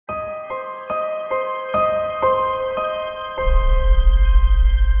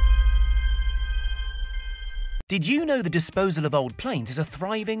Did you know the disposal of old planes is a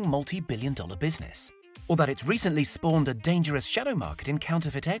thriving multi-billion-dollar business? Or that it's recently spawned a dangerous shadow market in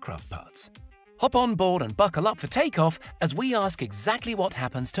counterfeit aircraft parts? Hop on board and buckle up for takeoff as we ask exactly what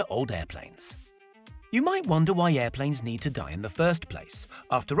happens to old airplanes. You might wonder why airplanes need to die in the first place.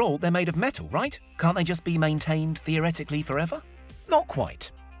 After all, they're made of metal, right? Can't they just be maintained theoretically forever? Not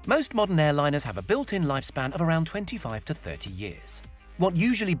quite. Most modern airliners have a built-in lifespan of around 25 to 30 years. What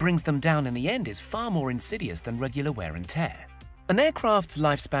usually brings them down in the end is far more insidious than regular wear and tear. An aircraft's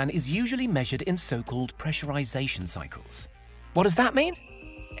lifespan is usually measured in so-called pressurization cycles. What does that mean?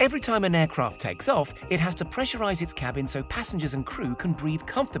 Every time an aircraft takes off, it has to pressurize its cabin so passengers and crew can breathe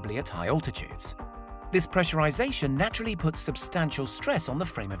comfortably at high altitudes. This pressurization naturally puts substantial stress on the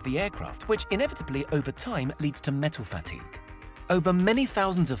frame of the aircraft, which inevitably over time leads to metal fatigue. Over many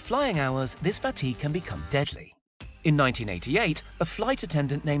thousands of flying hours, this fatigue can become deadly. In 1988, a flight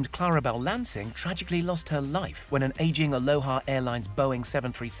attendant named Clarabelle Lansing tragically lost her life when an aging Aloha Airlines Boeing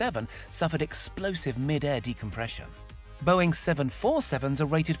 737 suffered explosive mid-air decompression. Boeing 747s are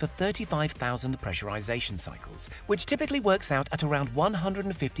rated for 35,000 pressurization cycles, which typically works out at around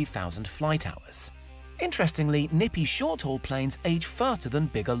 150,000 flight hours. Interestingly, nippy short-haul planes age faster than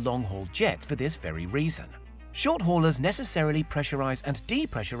bigger long-haul jets for this very reason. Short-haulers necessarily pressurize and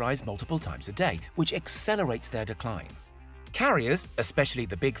depressurize multiple times a day, which accelerates their decline. Carriers, especially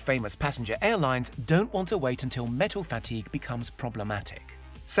the big famous passenger airlines, don't want to wait until metal fatigue becomes problematic.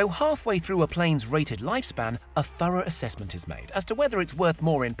 So halfway through a plane's rated lifespan, a thorough assessment is made as to whether it's worth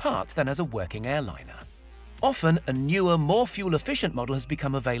more in parts than as a working airliner. Often, a newer, more fuel-efficient model has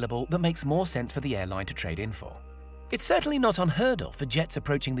become available that makes more sense for the airline to trade in for. It's certainly not unheard of for jets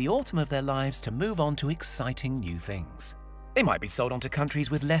approaching the autumn of their lives to move on to exciting new things. They might be sold on to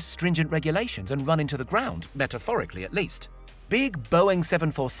countries with less stringent regulations and run into the ground, metaphorically at least. Big Boeing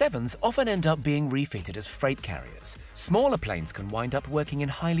 747s often end up being refitted as freight carriers. Smaller planes can wind up working in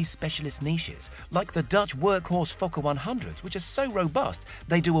highly specialist niches, like the Dutch workhorse Fokker 100s, which are so robust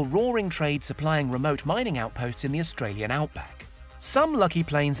they do a roaring trade supplying remote mining outposts in the Australian outback. Some lucky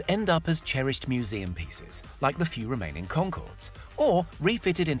planes end up as cherished museum pieces, like the few remaining Concords, or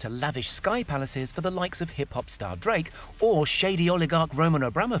refitted into lavish sky palaces for the likes of hip-hop star Drake or shady oligarch Roman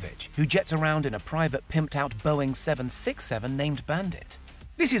Abramovich, who jets around in a private pimped-out Boeing 767 named Bandit.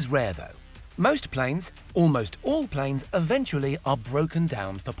 This is rare though. Most planes, almost all planes, eventually are broken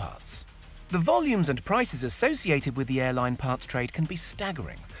down for parts. The volumes and prices associated with the airline parts trade can be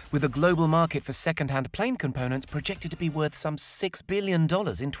staggering, with the global market for second-hand plane components projected to be worth some $6 billion in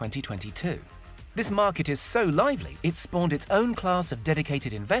 2022. This market is so lively, it's spawned its own class of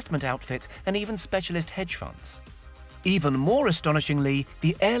dedicated investment outfits and even specialist hedge funds. Even more astonishingly,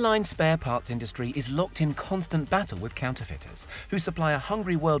 the airline spare parts industry is locked in constant battle with counterfeiters, who supply a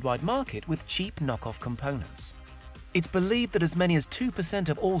hungry worldwide market with cheap knockoff components. It's believed that as many as 2%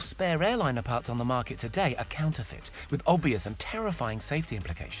 of all spare airliner parts on the market today are counterfeit, with obvious and terrifying safety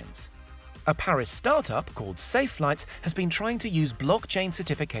implications. A Paris startup called Safe Flights has been trying to use blockchain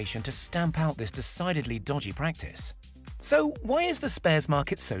certification to stamp out this decidedly dodgy practice. So why is the spares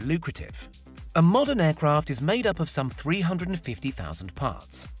market so lucrative? A modern aircraft is made up of some 350,000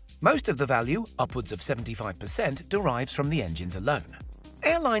 parts. Most of the value, upwards of 75%, derives from the engines alone.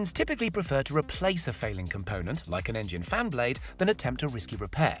 Airlines typically prefer to replace a failing component, like an engine fan blade, than attempt a risky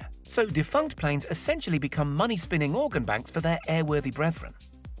repair. So defunct planes essentially become money-spinning organ banks for their airworthy brethren.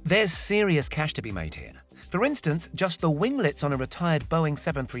 There's serious cash to be made here. For instance, just the winglets on a retired Boeing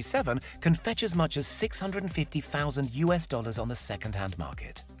 737 can fetch as much as $650,000 on the second-hand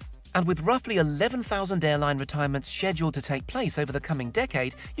market. And with roughly 11,000 airline retirements scheduled to take place over the coming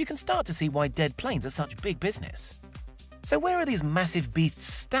decade, you can start to see why dead planes are such big business. So where are these massive beasts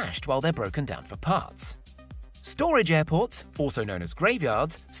stashed while they're broken down for parts? Storage airports, also known as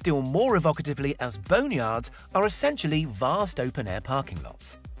graveyards, still more evocatively as boneyards, are essentially vast open-air parking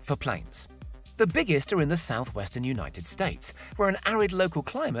lots for planes. The biggest are in the southwestern United States, where an arid local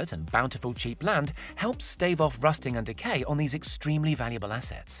climate and bountiful cheap land helps stave off rusting and decay on these extremely valuable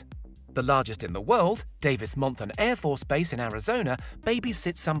assets. The largest in the world, Davis-Monthan Air Force Base in Arizona,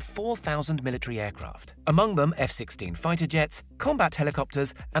 babysits some 4,000 military aircraft, among them F-16 fighter jets, combat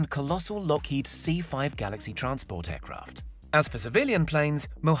helicopters, and colossal Lockheed C-5 Galaxy transport aircraft. As for civilian planes,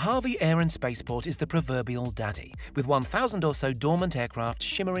 Mojave Air and Spaceport is the proverbial daddy, with 1,000 or so dormant aircraft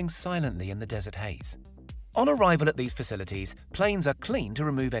shimmering silently in the desert haze. On arrival at these facilities, planes are cleaned to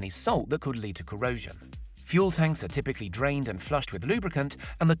remove any salt that could lead to corrosion. Fuel tanks are typically drained and flushed with lubricant,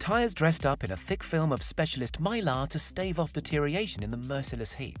 and the tires dressed up in a thick film of specialist mylar to stave off deterioration in the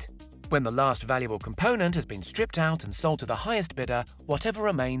merciless heat. When the last valuable component has been stripped out and sold to the highest bidder, whatever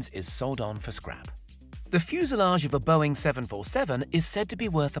remains is sold on for scrap. The fuselage of a Boeing 747 is said to be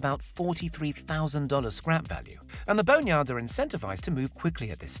worth about $43,000 scrap value, and the boneyards are incentivized to move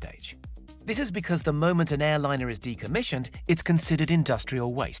quickly at this stage. This is because the moment an airliner is decommissioned, it's considered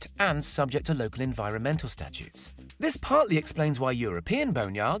industrial waste and subject to local environmental statutes. This partly explains why European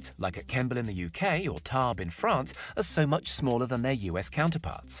boneyards, like at Kemble in the UK or Tarbes in France, are so much smaller than their US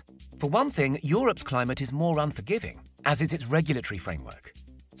counterparts. For one thing, Europe's climate is more unforgiving, as is its regulatory framework.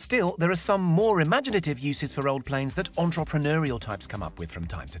 Still, there are some more imaginative uses for old planes that entrepreneurial types come up with from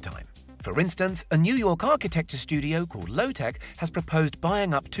time to time. For instance, a New York architecture studio called Low-Tech has proposed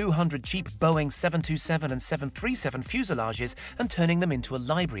buying up 200 cheap Boeing 727 and 737 fuselages and turning them into a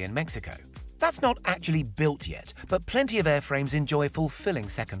library in Mexico. That's not actually built yet, but plenty of airframes enjoy fulfilling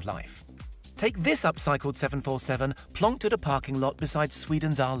second life. Take this upcycled 747 plonked at a parking lot beside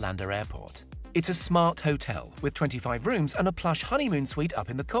Sweden's Arlanda airport. It's a smart hotel with 25 rooms and a plush honeymoon suite up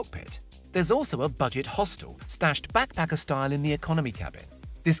in the cockpit. There's also a budget hostel, stashed backpacker style in the economy cabin.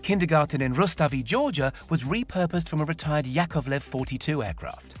 This kindergarten in Rustavi, Georgia, was repurposed from a retired Yakovlev 42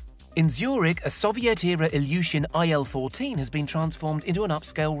 aircraft. In Zurich, a Soviet-era Ilyushin IL-14 has been transformed into an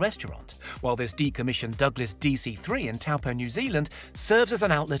upscale restaurant, while this decommissioned Douglas DC-3 in Taupo, New Zealand, serves as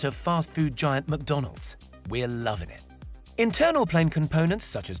an outlet of fast food giant McDonald's. We're loving it. Internal plane components,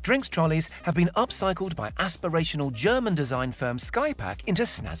 such as drinks trolleys, have been upcycled by aspirational German design firm Skypack into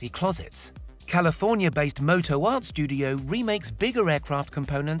snazzy closets. California-based Moto Art Studio remakes bigger aircraft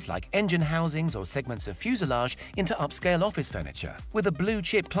components like engine housings or segments of fuselage into upscale office furniture, with a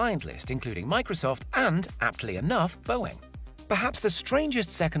blue-chip client list including Microsoft and, aptly enough, Boeing. Perhaps the strangest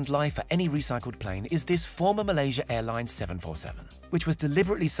second life for any recycled plane is this former Malaysia Airlines 747, which was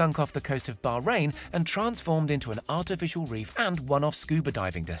deliberately sunk off the coast of Bahrain and transformed into an artificial reef and one-off scuba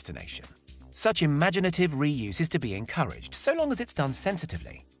diving destination. Such imaginative reuse is to be encouraged, so long as it's done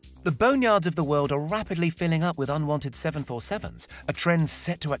sensitively. The boneyards of the world are rapidly filling up with unwanted 747s, a trend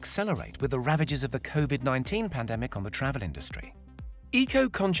set to accelerate with the ravages of the COVID-19 pandemic on the travel industry.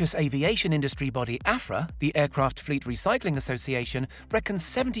 Eco-conscious aviation industry body AFRA, the Aircraft Fleet Recycling Association, reckons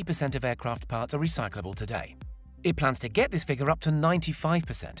 70% of aircraft parts are recyclable today. It plans to get this figure up to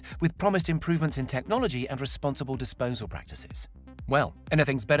 95%, with promised improvements in technology and responsible disposal practices. Well,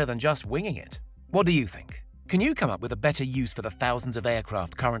 anything's better than just winging it. What do you think? Can you come up with a better use for the thousands of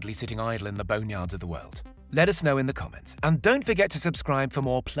aircraft currently sitting idle in the boneyards of the world? Let us know in the comments, and don't forget to subscribe for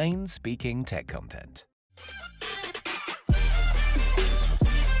more plain-speaking tech content.